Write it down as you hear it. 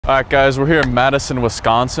All right, guys, we're here in Madison,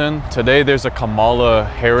 Wisconsin. Today, there's a Kamala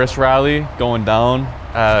Harris rally going down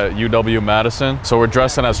at UW-Madison. So we're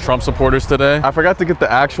dressing as Trump supporters today. I forgot to get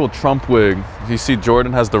the actual Trump wig. You see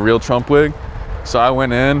Jordan has the real Trump wig. So I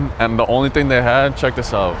went in and the only thing they had, check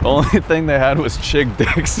this out. The only thing they had was Chick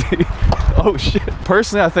Dixie. Oh shit.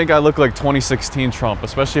 Personally, I think I look like 2016 Trump,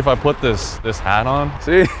 especially if I put this hat on.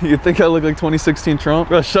 See, you think I look like 2016 Trump?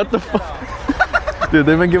 Bro, shut the fuck. Dude,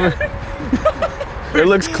 they've been giving... It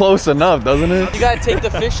looks close enough, doesn't it? You gotta take the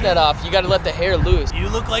fishnet off. You gotta let the hair loose. You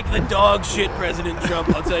look like the dog shit President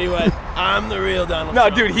Trump. I'll tell you what, I'm the real Donald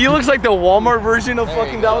Trump. No, dude, he looks like the Walmart version of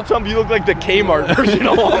fucking Donald Trump. You look like the Kmart version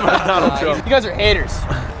of Walmart Donald Trump. You guys are haters.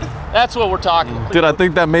 That's what we're talking about. Dude, I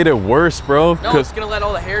think that made it worse, bro. No, it's gonna let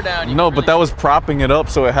all the hair down. No, but that was propping it up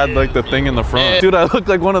so it had like the thing in the front. Dude, I look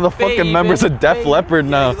like one of the fucking members of Def Leppard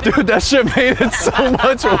now. Dude, that shit made it so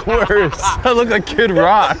much worse. I look like Kid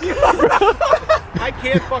Rock. I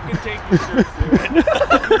can't fucking take this shit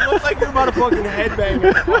serious. You look like you're about to fucking headbang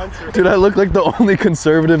at a concert. Dude, I look like the only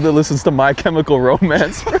conservative that listens to My Chemical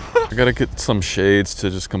Romance. I gotta get some shades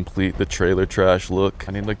to just complete the trailer trash look.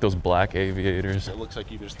 I need like those black aviators. It looks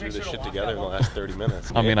like you just threw this shit together in the last 30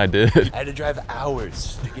 minutes. I mean, I did. I had to drive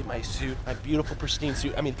hours to get my suit, my beautiful pristine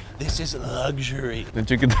suit. I mean, this is luxury.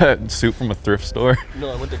 Didn't you get that suit from a thrift store?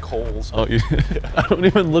 No, I went to Kohl's. Oh, you did? I don't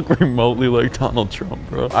even look remotely like Donald Trump,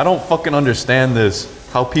 bro. I don't fucking understand this,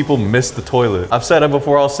 how people miss the toilet. I've said it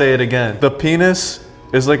before, I'll say it again. The penis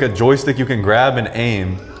is like a joystick you can grab and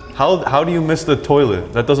aim. How do you miss the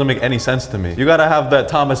toilet? That doesn't make any sense to me. You gotta have that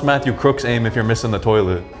Thomas Matthew Crooks aim if you're missing the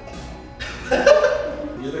toilet.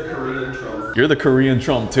 You're the Korean Trump. You're the Korean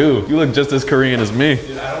Trump too. You look just as Korean as me.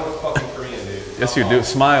 Dude, I don't look fucking Korean, dude. Yes, you do.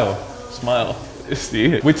 Smile. Smile.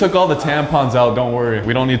 See, we took all the tampons out, don't worry.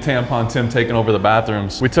 We don't need tampon Tim taking over the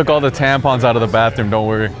bathrooms. We took all the tampons out of the bathroom, don't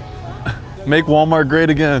worry. Make Walmart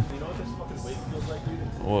great again. You know what this fucking weight feels like,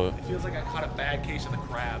 dude? What? It feels like I caught a bad case of the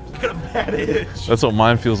crabs. I got a bad itch. That's what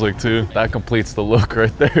mine feels like too. That completes the look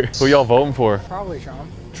right there. Who y'all voting for? Probably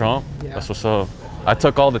Trump. Trump? Yeah. That's what's up. I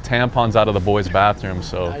took all the tampons out of the boys' bathroom,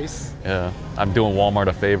 so Nice. yeah, I'm doing Walmart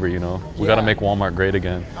a favor, you know. We gotta make Walmart great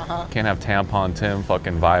again. Can't have tampon Tim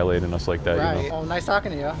fucking violating us like that, Right. you know. Oh, nice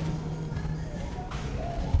talking to you.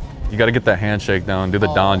 You gotta get that handshake down, do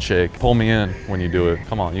the Don shake. Pull me in when you do it.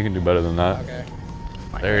 Come on, you can do better than that. Okay.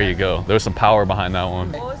 There you go. There's some power behind that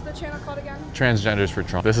one. What was the channel called again? Transgenders for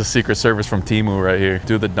Trump. This is Secret Service from Temu right here.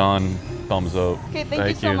 Do the Don thumbs up. Okay, thank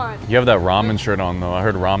you so much. You have that ramen shirt on though. I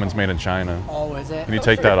heard ramen's made in China. Oh, is it? Can you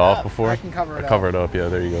take that off before? I can cover it up. Cover it up, yeah,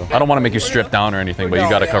 there you go. I don't want to make you strip down or anything, but you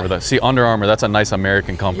gotta cover that. See, Under Armour, that's a nice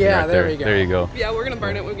American company right there. There you go. Yeah, we're gonna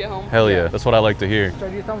burn it when we get home. Hell yeah, that's what I like to hear. Should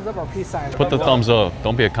I do thumbs up or peace sign? Put the thumbs up.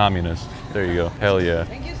 Don't be a communist. There you go. Hell yeah.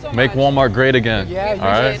 Thank you so much. Make Walmart great again. Yeah, you all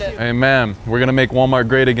right. did it. Hey, ma'am, we're gonna make Walmart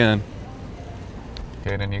great again.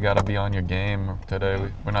 Okay, then you gotta be on your game today.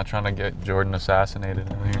 We're not trying to get Jordan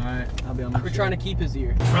assassinated in here. Alright, I'll be on my We're trying to keep his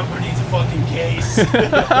ear. Trumper needs a fucking case.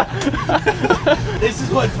 This is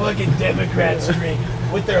what fucking Democrats drink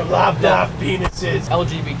with their lopped off penises.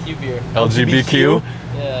 LGBTQ beer. LGBTQ?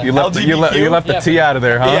 Yeah. You left the T out of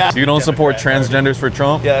there, huh? Yeah. You don't support transgenders for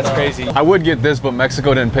Trump? Yeah, that's crazy. I would get this, but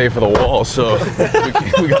Mexico didn't pay for the wall, so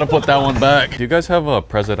we gotta put that one back. Do you guys have a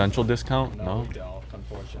presidential discount? No?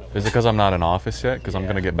 Is it because I'm not in office yet? Because I'm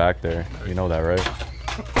gonna get back there. You know that, right?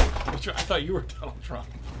 I thought you were Donald Trump.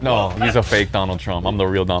 No, he's a fake Donald Trump. I'm the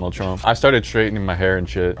real Donald Trump. I started straightening my hair and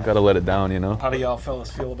shit. Gotta let it down, you know? How do y'all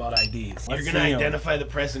fellas feel about IDs? You're gonna identify the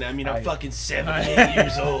president. I mean, I'm fucking 78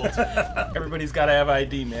 years old. Everybody's got to have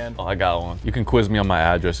ID, man. Oh, I got one. You can quiz me on my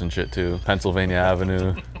address and shit too. Pennsylvania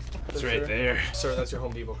Avenue. That's right there. Sir, that's your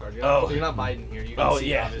Home Depot card. Oh. You're not Biden here. You Oh,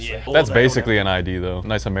 yeah, yeah. That's basically an ID though.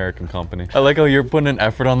 Nice American company. I like how you're putting an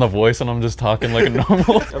effort on the voice and I'm just talking like a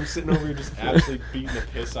normal. I'm sitting over here just absolutely beating the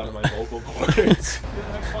piss out of my vocal cords.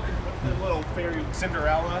 The little fairy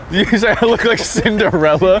Cinderella. You say I look like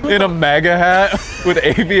Cinderella in a MAGA hat with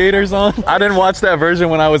aviators on? I didn't watch that version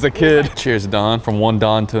when I was a kid. Cheers, Don. From one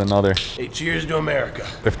Don to another. Hey, cheers to America.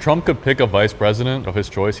 If Trump could pick a vice president of his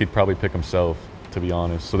choice, he'd probably pick himself, to be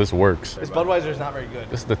honest. So this works. This Budweiser's not very good.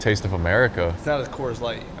 This is the taste of America. It's not as Coors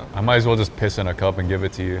Light, you know? I might as well just piss in a cup and give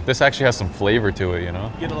it to you. This actually has some flavor to it, you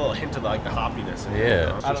know? Get a little hint of like the hoppiness. In it,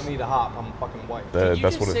 Yeah. you know? I don't need a hop. I'm fucking white. Did you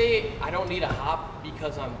That's just what it say I don't need a hop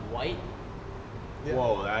because I'm white?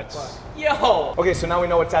 Whoa, that's... Yo! Okay, so now we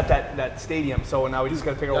know it's at that stadium. So now we just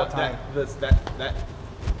gotta figure out what time.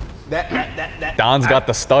 Don's got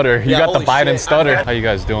the stutter. You Yeah, got the holy Biden shit. stutter. How you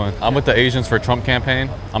guys doing? I'm with the Asians for Trump campaign.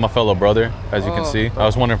 I'm a fellow brother, as you can see. I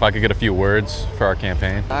was wondering if I could get a few words for our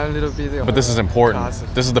campaign. A little bit. But this is important.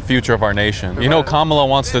 This is the future of our nation. You know, Kamala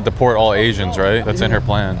wants to deport all Asians, right? That's in her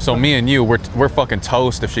plan. So me and you, we're fucking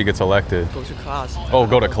toast if she gets elected. Go to class. Oh,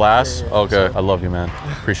 go to class? Okay. I love you, man.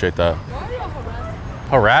 Appreciate that.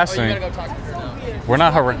 Harassing? We're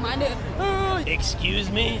not harassing. Excuse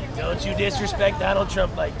me? Don't you disrespect Donald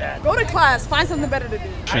Trump like that. Go to class. Find something better to do.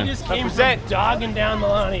 I just came from dogging down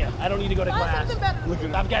Melania. I don't need to go to class.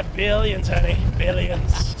 I've got billions, honey.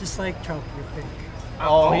 Billions. Just like Trump, you're fake.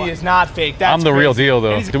 Oh, he is not fake. That's I'm the real crazy. deal,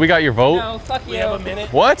 though. Do we got your vote? No, fuck We you. have a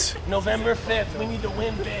minute. What? November 5th. We need to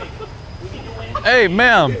win big. We need to win. Hey,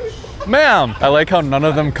 ma'am. Ma'am. I like how none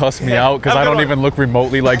of them cuss me out because I don't even look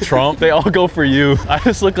remotely like Trump. They all go for you. I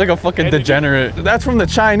just look like a fucking degenerate. That's from the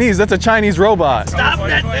Chinese. That's a Chinese robot. Stop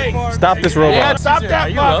that thing. Stop this robot. Stop that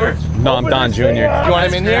fucker. No, I'm Don Jr. You want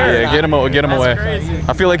him in there? Yeah, get him away.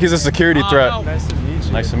 I feel like he's a security threat. Nice to meet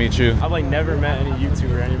you. Nice to meet you. I've like never met any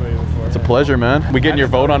YouTuber or anybody before. It's a pleasure, man. We getting your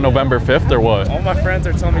vote on November 5th or what? All my friends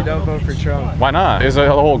are telling me don't vote for Trump. Why not? Is it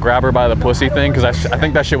the whole grab her by the pussy thing? Because I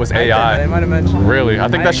think that shit was They AI. might have mentioned. Really? I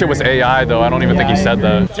think that shit was AI though. I don't even think he said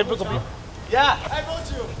that. Typical people. Yeah. I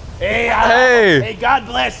vote you. Hey, Hey. God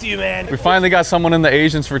bless you, man. We finally got someone in the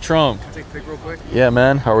Asians for Trump. Take a pic real quick. Yeah,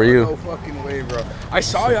 man. How are No you? fucking way, bro. I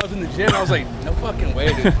saw you. I was in the gym. I was like, no fucking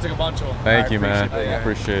way, dude. Took a bunch of them. Thank you, man. appreciate that.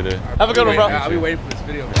 Appreciate it. Have a good one, bro. I'll be waiting for this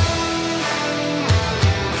video.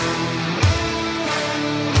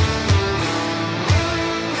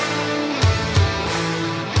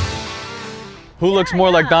 Who looks more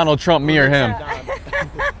like Donald Trump, me or him?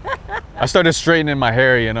 I started straightening my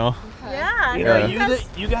hair, you know? Yeah. You know,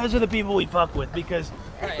 you guys are the people we fuck with because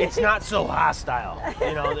it's not so hostile.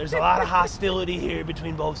 You know, there's a lot of hostility here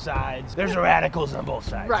between both sides. There's radicals on both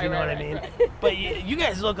sides. Right, you know right, what I mean? But you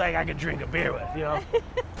guys look like I could drink a beer with. You know.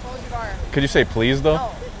 Could you say please though?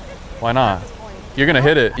 Why not? You're gonna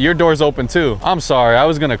hit it. Your door's open too. I'm sorry, I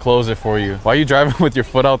was gonna close it for you. Why are you driving with your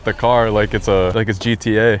foot out the car like it's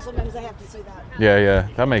GTA? Sometimes I have to see that. Yeah,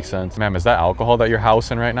 that makes sense. Ma'am, is that alcohol that you're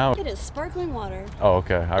housing right now? It is sparkling water. Oh,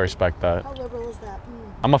 okay, I respect that. How liberal is that?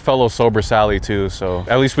 I'm a fellow sober Sally too, so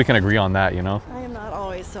at least we can agree on that, you know? I am not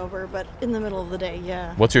always sober, but in the middle of the day,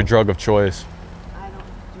 yeah. What's your drug of choice? I don't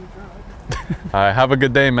do drugs. All right, have a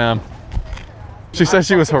good day, ma'am. She said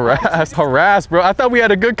she was harassed. Harassed, bro. I thought we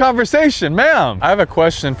had a good conversation, ma'am. I have a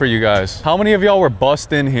question for you guys. How many of y'all were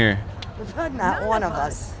bussed in here? Not one of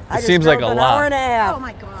us. It seems like a an lot. hour and a half. Oh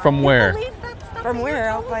my God. From where? From where?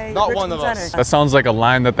 Out by Not Richmond one of Center. us. That sounds like a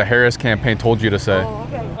line that the Harris campaign told you to say.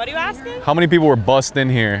 What are you asking? How many people were bussed in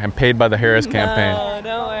here and paid by the Harris campaign? Oh,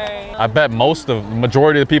 don't worry. I bet the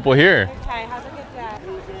majority of the people here. Okay, have a good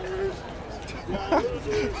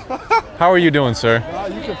day. How are you doing, sir?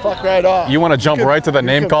 You can fuck right off. You want to jump right to the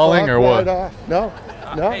name calling or what? No.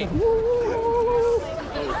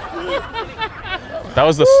 That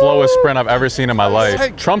was the slowest sprint I've ever seen in my life.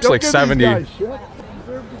 Hey, Trump's don't like give 70. these guys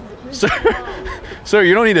shit. Sir,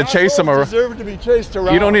 you don't need to chase him around. Deserve to be chased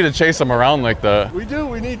around. You don't need to chase him around like that. We do.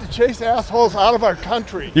 We need to chase assholes out of our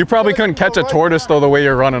country. You probably couldn't catch a tortoise though the way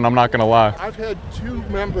you're running, I'm not gonna lie. I've had 2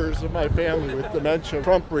 members of my family with dementia.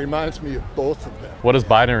 Trump reminds me of both of them. What does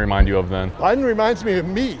Biden remind you of then? Biden reminds me of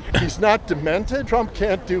me. He's not demented. Trump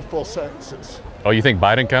can't do full sentences. Oh, you think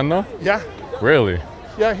Biden can though? Yeah. Really?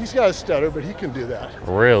 Yeah, he's got a stutter, but he can do that.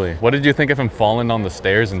 Really? What did you think of him falling down the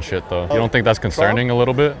stairs and shit though? You don't think that's concerning a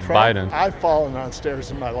little bit? Trump, Biden. I've fallen on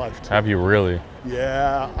stairs in my life too. Have you really?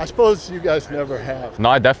 Yeah, I suppose you guys never have. No,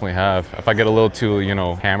 I definitely have. If I get a little too,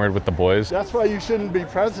 hammered with the boys. That's why you shouldn't be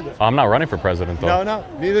president. I'm not running for president though. No,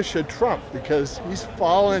 neither should Trump because he's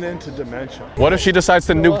fallen into dementia. What if she decides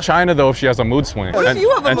to nuke China though if she has a mood swing? What if you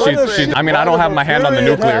have a mood swing? I mean, I don't have my hand on the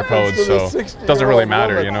Period nuclear code, happens to so the it doesn't really 60-year-old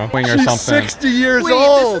matter, woman. Swing or She's something. 60 years Wait,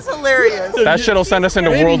 old. this is hilarious. That shit'll send us into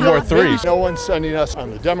World War III. No one's sending us on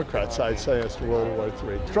the Democrat side, sending us to World War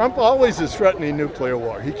III. Trump always is threatening nuclear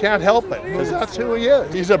war. He can't help it because that's who he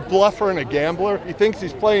is. He's a bluffer and a gambler. He thinks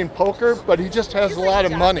he's playing poker, but he just has a lot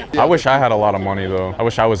of money. I wish I had a lot of money though. I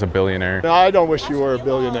wish I was a billionaire. No, I don't wish you were a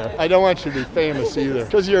billionaire. I don't want you to be famous either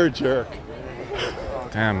because you're a jerk.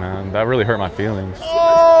 Damn, man, that really hurt my feelings.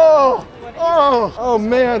 Oh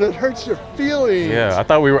man, it hurts your feelings. Yeah, I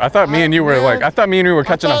thought me and you were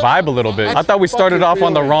catching a vibe a little bit. I thought we started off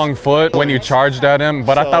on the wrong foot when you charged at him,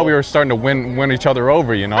 but I thought we were starting to win each other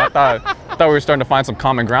over, I thought thought we were starting to find some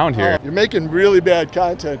common ground here. You're making really bad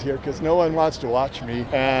content here because no one wants to watch me.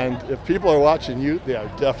 And if people are watching you, they are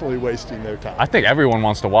definitely wasting their time. I think everyone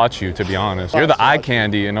wants to watch you, to be honest. You're the eye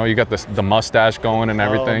candy, you know, you got the mustache going and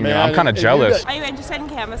everything. You know, I'm kind of jealous. Are you interested in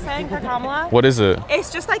canvassing for Kamala? What is it?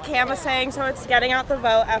 It's just like canvassing, so it's getting out the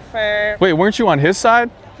vote effort. Wait, weren't you on his side?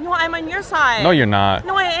 No, I'm on your side. No, you're not.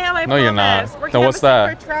 No, I am. I No, you're not. promise. We're Then what's canvassing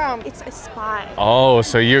that? for Trump. It's a spy. Oh,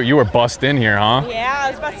 so you were bussed in here, huh? Yeah, I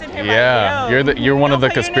was busted here Yeah, by you. you're one of the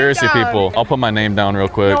Don't put your conspiracy name down. people. I'll put my name down real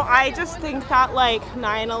quick. No, I just think that like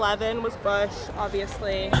 9/11 was Bush,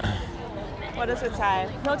 obviously. What does it say?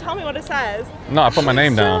 No, tell me what it says. No, I put my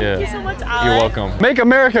name down. Thank you Yeah. so much, Alex. You're welcome. Make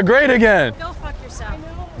America great again. Go fuck yourself.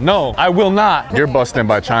 No, I will not. You're bussed in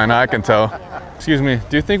by China, I can tell. Excuse me,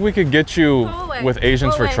 do you think we could get you with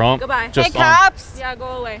Asians for Trump? Goodbye. Just hey, cops. Yeah, go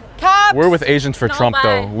away. Cops. we're with Asians for Trump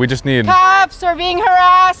though. We just need. Cops are being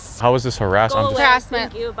harassed. How is this harassed? I'm just,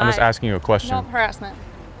 Harassment. Thank you. I'm just Bye. asking you a question. No harassment.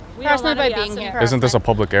 Harassment by being here. Isn't this a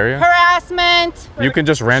public area? Harassment. You can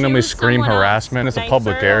just randomly scream harassment. It's a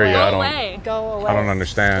public area. Go away. I don't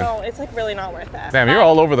understand. No, it's like really not worth it. Damn, you're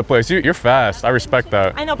all over the place. You're fast. I respect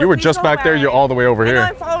that. I know, but you were please just go back there. away. You're all the way over I know, here.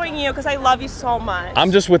 I'm following you because I love you so much.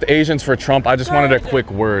 I'm just with Asians for Trump. I just wanted a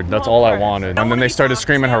quick word. That's all I wanted. And then they started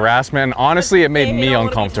screaming harassment. And honestly, it made me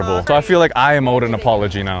uncomfortable. So I feel like I am owed an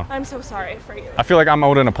apology now. I'm so sorry for you. I feel like I'm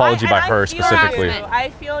owed an apology by her specifically.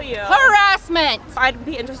 I feel you. Harassment! I'd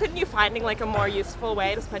be interested in you finding like a more useful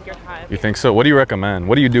way to spend your time. You think so? What do you recommend?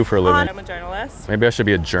 What do you do for a living? I'm a journalist. Maybe I should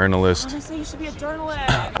be a journalist. Honestly, you should be a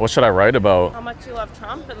journalist. What should I write about? How much you love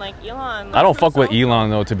Trump and like Elon. I don't fuck with Elon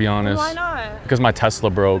though, to be honest. Why not? Because my Tesla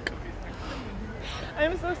broke.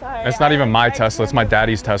 I'm so sorry. It's not even my Tesla, it's my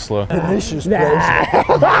daddy's Tesla. Delicious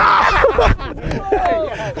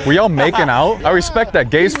We all making out? I respect that.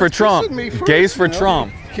 Gays for Trump. Gays for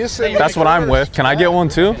Trump. That's what I'm with. Can I get one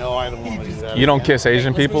too? No, I don't want to do that. You don't kiss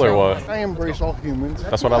Asian people or what? I embrace all humans.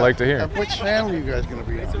 That's what I like to hear. Which channel are you guys going to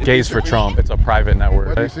be on? Gays for Trump. It's a private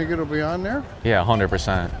network. Do you think it'll be on there? Yeah,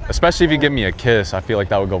 100%. Especially if you give me a kiss, I feel like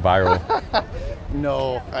that would go viral.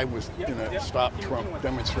 No, I was in a Stop Trump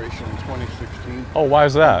demonstration in 2016. Oh, why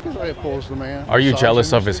is that? Because I opposed the man. Are you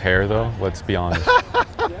jealous of his hair though? Let's be honest.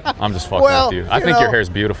 I'm just fucking with you. I think your hair is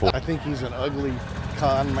beautiful. I think he's an ugly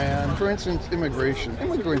con man. For instance, immigration.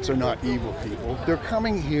 Immigrants are not evil people. They're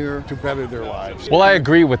coming here to better their lives. Well, I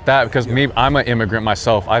agree with that because I'm an immigrant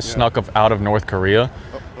myself. I snuck out of North Korea.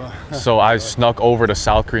 So I snuck over to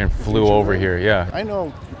South Korea and flew over here, yeah. I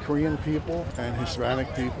know Korean people and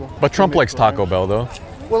Hispanic people. But Trump likes Taco Bell though.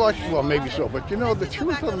 Well, maybe so. But you know, the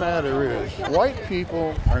truth of the matter is, white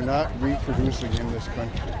people are not reproducing in this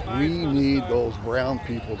country. We need those brown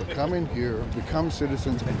people to come in here, become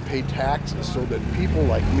citizens, and pay taxes so that people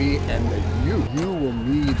like me and you will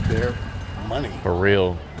need their money. For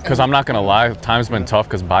real. Because I'm not gonna lie, time's been tough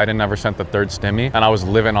because Biden never sent the third stimmy, and I was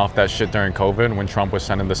living off that shit during COVID when Trump was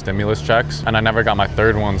sending the stimulus checks, and I never got my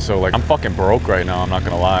third one, so like I'm fucking broke right now, I'm not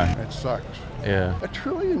gonna lie. It sucks. Yeah. $1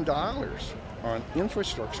 trillion on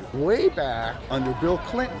infrastructure. Way back under Bill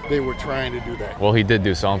Clinton, they were trying to do that. Well, he did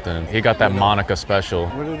do something. He got that Monica special.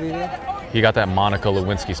 What did he do? He got that Monica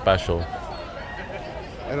Lewinsky special.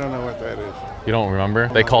 I don't know what that is. You don't remember?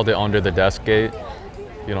 They called it Under the Desk Gate.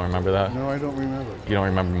 You don't remember that? No, I don't remember. You don't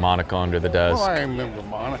remember Monica under the desk? Well, I remember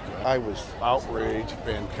Monica. I was outraged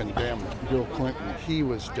and condemned Bill Clinton. He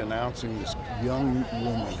was denouncing this young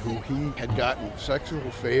woman who he had gotten sexual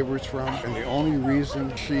favors from, and the only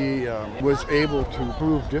reason she was able to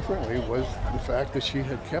prove differently was the fact that she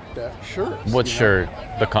had kept that shirt. What shirt?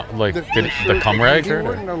 The cum rag shirt? He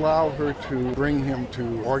wouldn't allow her to bring him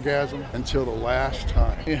to orgasm until the last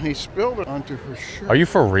time, and he spilled it onto her shirt. Are you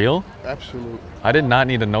for real? Absolutely. I did not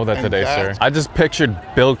need to know that today, sir. I just pictured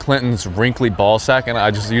Bill Clinton's wrinkly ball sack, and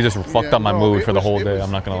you just fucked up my mood for the whole day.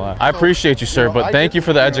 I'm not gonna lie. I appreciate you, sir, but thank you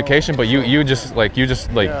for the education. But you just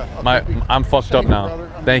I'm fucked up now.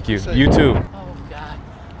 Thank you. You too. Oh God.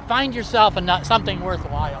 Find yourself something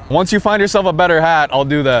worthwhile. Once you find yourself a better hat, I'll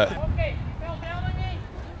do that. Okay, fell down on me.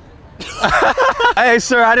 Hey,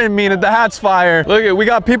 sir, I didn't mean it. The hat's fire. Look, we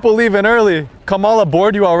got people leaving early. Kamala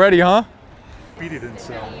bored you already, huh? Beat it,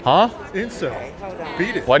 incel. Huh? Incel.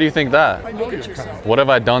 Beat it. Why do you think that? I know you're coming. What have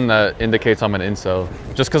I done that indicates I'm an incel?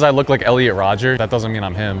 Just because I look like Elliot Rodger, that doesn't mean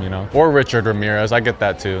I'm him, you know? Or Richard Ramirez, I get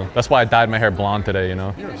that too. That's why I dyed my hair blonde today, you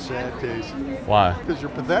know? You're a sad case. Why? Because you're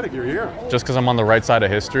pathetic. You're here. Just because I'm on the right side of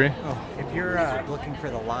history? If you're looking for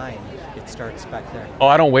the line, it starts back there. Oh,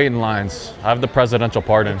 I don't wait in lines. I have the presidential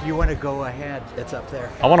pardon. If you want to go ahead, it's up there.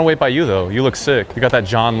 I want to wait by you though. You look sick. You got that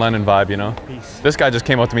John Lennon vibe, you know? Peace. This guy just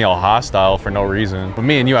came up to me all hostile for no reason. But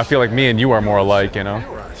me and you, I feel like me and you are more alike, you know?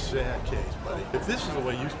 You're a sad case, buddy. If this is the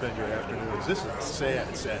way you spend your afternoon,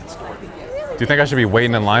 sad story. Do you think I should be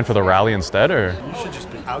waiting in line for the rally instead, or? You should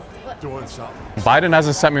just be out there doing something. Biden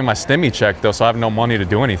hasn't sent me my stimmy check though, so I have no money to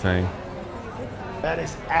do anything. That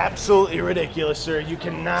is absolutely ridiculous, sir. You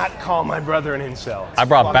cannot call my brother an incel. I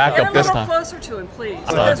brought backup this time. Get a little closer to him, please,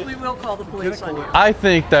 because we will call the police on you. I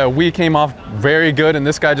think that we came off very good and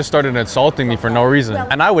this guy just started insulting me for no reason.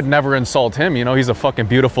 And I would never insult him, you know, he's a fucking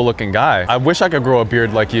beautiful looking guy. I wish I could grow a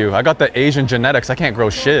beard like you. I got the Asian genetics, I can't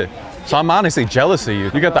grow shit. So I'm honestly jealous of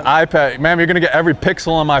you. You got the iPad, ma'am, you're gonna get every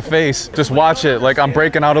pixel on my face. Just watch it, like I'm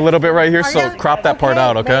breaking out a little bit right here, so crop that part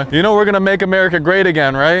out, okay? You know we're gonna make America great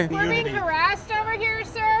again, right? We're being harassed over here,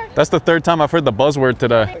 sir. That's the third time I've heard the buzzword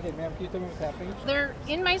today. Okay, ma'am, can you tell me what's happening? They're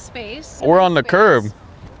in my space. We're on the curb.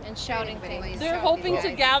 And shouting things. They're hoping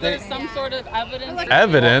to gather some sort of evidence.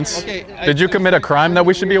 Evidence? Did you commit a crime that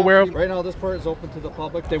we should be aware of? Right now, this part is open to the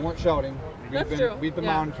public. They weren't shouting. We've been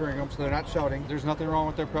Yeah. monitoring them, so they're not shouting. There's nothing wrong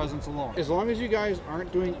with their presence alone. As long as you guys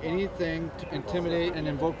aren't doing anything to intimidate and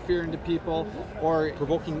invoke fear into people or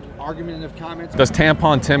provoking argumentative comments. Does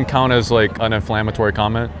tampon Tim count as like an inflammatory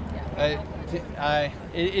comment?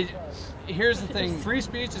 Here's the thing, free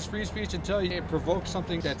speech is free speech until it provokes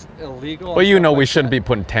something that's illegal. But you know we shouldn't be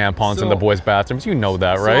putting tampons in the boys' bathrooms. You know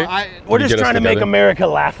that, right? We're just trying to make America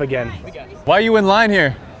laugh again. Why are you in line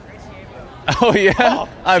here? Oh yeah,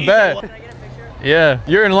 I bet. Yeah,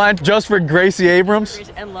 you're in line just for Gracie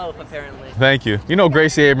Abrams? And Loaf, apparently. Thank you. You know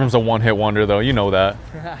Gracie Abrams a one-hit wonder though, you know that.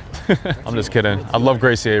 I'm just kidding. I love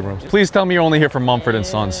Gracie Abrams. Please tell me you're only here for Mumford &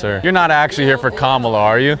 Sons, sir. You're not actually here for Kamala,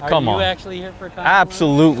 are you? Come on. Are you actually here for Kamala?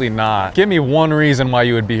 Absolutely not. Give me one reason why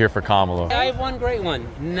you would be here for Kamala. I have one great one.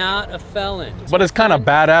 Not a felon. But it's kind of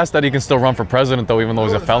badass that he can still run for president though, even though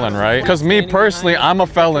he's a felon, right? Because me personally, I'm a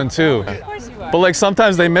felon too. But like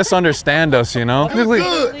sometimes they misunderstand us, you know?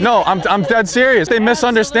 No, I'm dead serious. They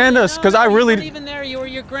misunderstand us because I really... You weren't even there. You were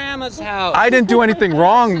at your grandma's house. I didn't do anything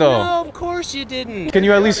wrong though. No, of course you didn't. Can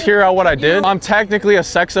you at least hear out what I did? I'm technically a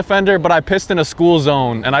sex offender, but I pissed in a school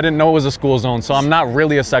zone and I didn't know it was a school zone, so I'm not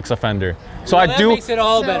really a sex offender. So Well, I do. That makes it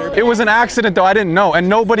all better. It was an accident though, I didn't know, and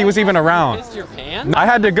nobody was even around. Missed your pants? I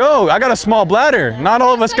had to go. I got a small bladder. Not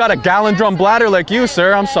all of us got a gallon drum bladder like you,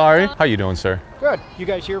 sir. I'm sorry. How you doing, sir? Good. You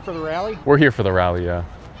guys here for the rally? We're here for the rally, yeah.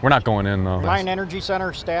 We're not going in though. Mine Energy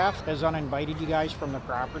Center staff has uninvited you guys from the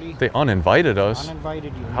property. They uninvited us?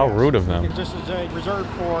 Uninvited you. How yes. rude of them. This is reserved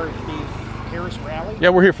for the Harris rally? Yeah,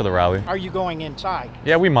 we're here for the rally. Are you going inside?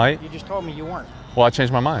 Yeah, we might. You just told me you weren't. Well, I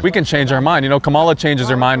changed my mind. We can change our mind. You know, Kamala changes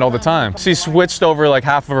her mind all the time. She switched over like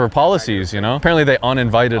half of her policies, you know? Apparently they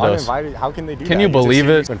uninvited us. Uninvited? How can they do that? Can you believe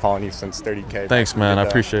it? I've been following you since 30K. Thanks, man. I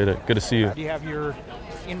appreciate it. Good to see you. Do you have your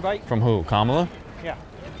invite? From who? Kamala? Yeah.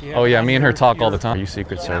 Oh yeah, me and her talk all the time. Are you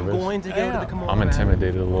Secret Service? I'm going to go to the Kamala. I'm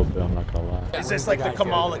intimidated a little bit, I'm not gonna lie. Is this like the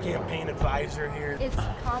Kamala campaign advisor here? It's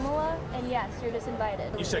Kamala, and yes, you're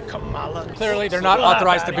disinvited. You said Kamala? Clearly, they're not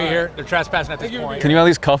authorized to be here. They're trespassing at this point. Can you at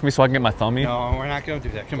least cuff me so I can get my thumbie? No, we're not going to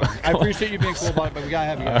do that. Come on. I appreciate you being cool about it, but we gotta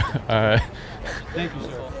have you guys. All right. Thank you,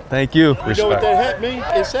 sir. Thank you. You know what Respect. that hat means?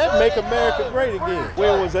 It said make America great again.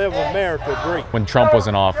 When was ever America great? When Trump was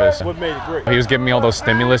in office. What made it great? He was giving me all those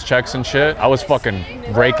stimulus checks and shit. I was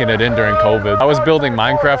fucking raking it in during COVID. I was building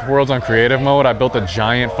Minecraft worlds on creative mode. I built a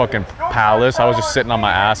giant fucking palace. I was just sitting on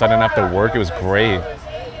my ass. I didn't have to work. It was great.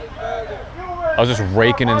 I was just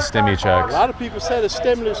raking in stimmy A checks. lot of people said a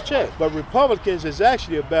stimulus check, but Republicans is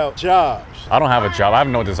actually about jobs. I don't have a job. I have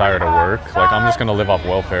no desire to work. Like, I'm just gonna live off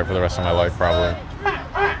welfare for the rest of my life, probably.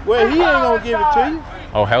 Well, he ain't gonna give it to you.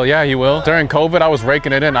 Oh, hell yeah, he will. During COVID, I was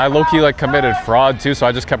raking it in. I low-key, like, committed fraud, too, so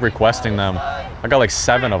I just kept requesting them. I got, like,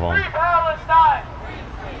 7 of them.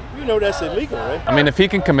 You know that's illegal, right? I mean, if he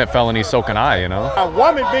can commit felonies, so can I, you know? A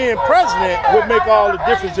woman being president would make all the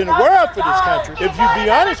difference in the world for this country, if you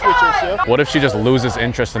be honest with yourself. What if she just loses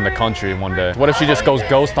interest in the country one day? What if she just goes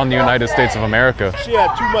ghost on the United States of America? She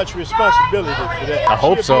had too much responsibility for that. I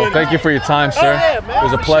hope so. Thank you for your time, sir. Oh, yeah, man, It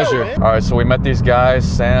was a for pleasure. sure, man. All right, so we met these guys,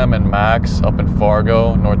 Sam and Max, up in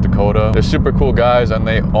Fargo, North Dakota. They're super cool guys, and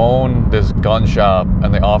they own this gun shop,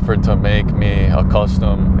 and they offered to make me a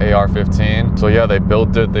custom AR-15. So yeah, they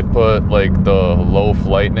built it. They put like the Loaf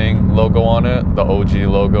Lightning logo on it, the OG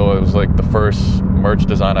logo. It was like the first merch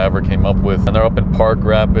design I ever came up with. And they're up in Park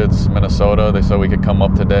Rapids, Minnesota. They said we could come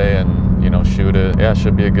up today and, you know, shoot it. Yeah, it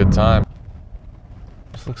should be a good time.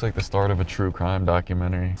 This looks like the start of a true crime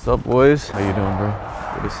documentary. What's up, boys? How you doing, bro?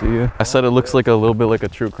 Good to see you. I said it looks like a little bit like a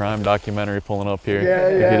true crime documentary pulling up here. Yeah,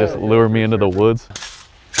 You yeah. could just lure me into the woods.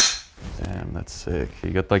 Damn, that's sick. You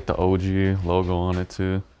got like the OG logo on it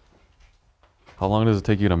too. How long does it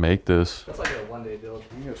take you to make this? That's like a one-day build.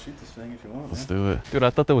 You can go shoot this thing if you want. Let's do it. Dude, I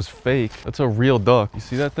thought that was fake. That's a real duck. You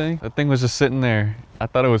see that thing? That thing was just sitting there. I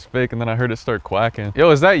thought it was fake and then I heard it start quacking. Yo,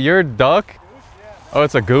 is that your duck? Oh,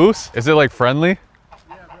 it's a goose? Is it like friendly?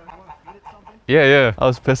 Yeah. I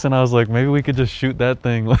was pissing. I was like, maybe we could just shoot that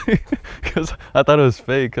thing. Like, because I thought it was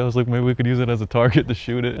fake. I was like, maybe we could use it as a target to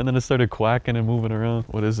shoot it. And then it started quacking and moving around.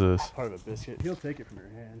 What is this? Part of a biscuit. He'll take it from your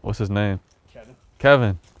hand. What's his name? Kevin.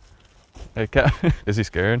 Kevin. Hey, Kevin. Is he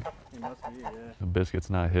scared? He must be, yeah. The biscuit's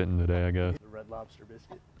not hitting today, I guess. The Red Lobster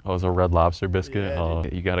biscuit. Oh, it's a Red Lobster biscuit? Yeah, oh,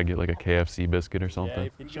 you gotta get like a KFC biscuit or something. Yeah,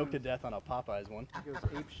 he choked to death on a Popeyes one. He goes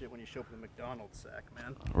ape shit when you show up in the McDonald's sack,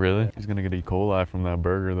 man. Really? He's gonna get E. coli from that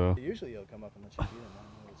burger, though. Usually he'll come up and let you get him. I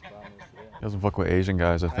don't know what his problem is today. He doesn't fuck with Asian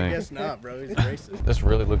guys, I think. I guess not, bro. He's racist. This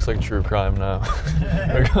really looks like true crime now.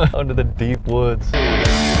 We're going out into the deep woods.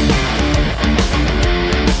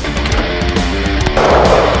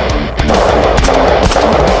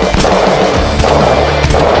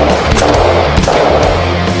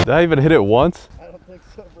 Did I even hit it once? I don't think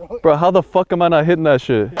so, bro. Bro, how the fuck am I not hitting that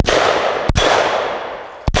shit?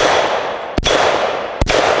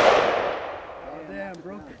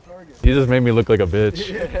 You just made me look like a bitch.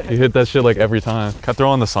 You hit that shit like every time. Can I throw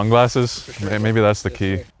on the sunglasses? Sure. Maybe that's the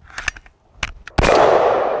key.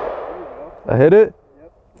 I hit it?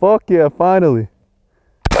 Yep. Fuck yeah, finally.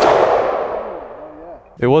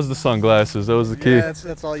 It was the sunglasses, that was the key. Yeah,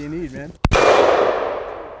 that's all you need, man.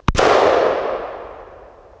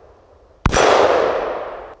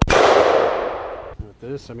 With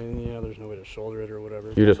this, I mean, you know, there's no way to shoulder it or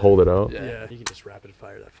whatever. You just hold it out? Yeah, you can just rapid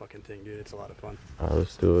fire that fucking thing, dude. It's a lot of fun. Alright,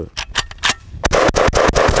 let's do it.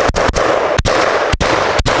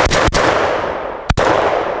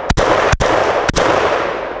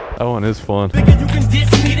 That one is fun. You can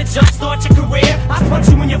diss me to jumpstart your career. I punch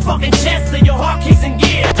you in your fucking chest till your heart kicks in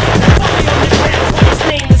gear. Fucking on the ground, but his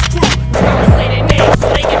name is true. I'ma say their name so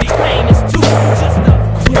they can be famous too. Just a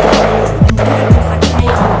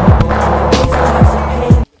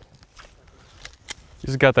He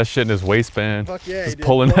just got that shit in his waistband. Fuck yeah, just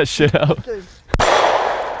pulling that shit out.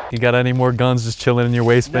 You got any more guns just chilling in your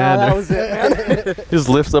waistband? Nah, that was it, man. He just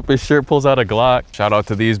lifts up his shirt, pulls out a Glock. Shout out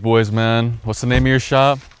to these boys, man. What's the name of your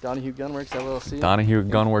shop? Donahue Gunworks LLC. Donahue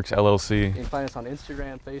Gunworks LLC. You can find us on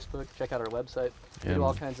Instagram, Facebook. Check out our website. We do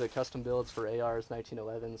all kinds of custom builds for ARs,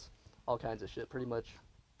 1911s, all kinds of shit. Pretty much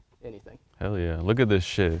anything. Hell yeah. Look at this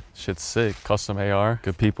shit. Shit's sick. Custom AR.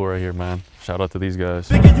 Good people right here, man. Shout out to these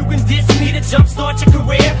guys. you can diss me to jumpstart your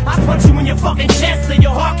career. I punch you in your fucking chest till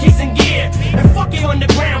your heart kicks in gear. And fuck you on the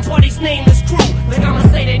ground, but his name is true. Like I'ma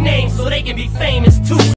say their name so they can be famous too.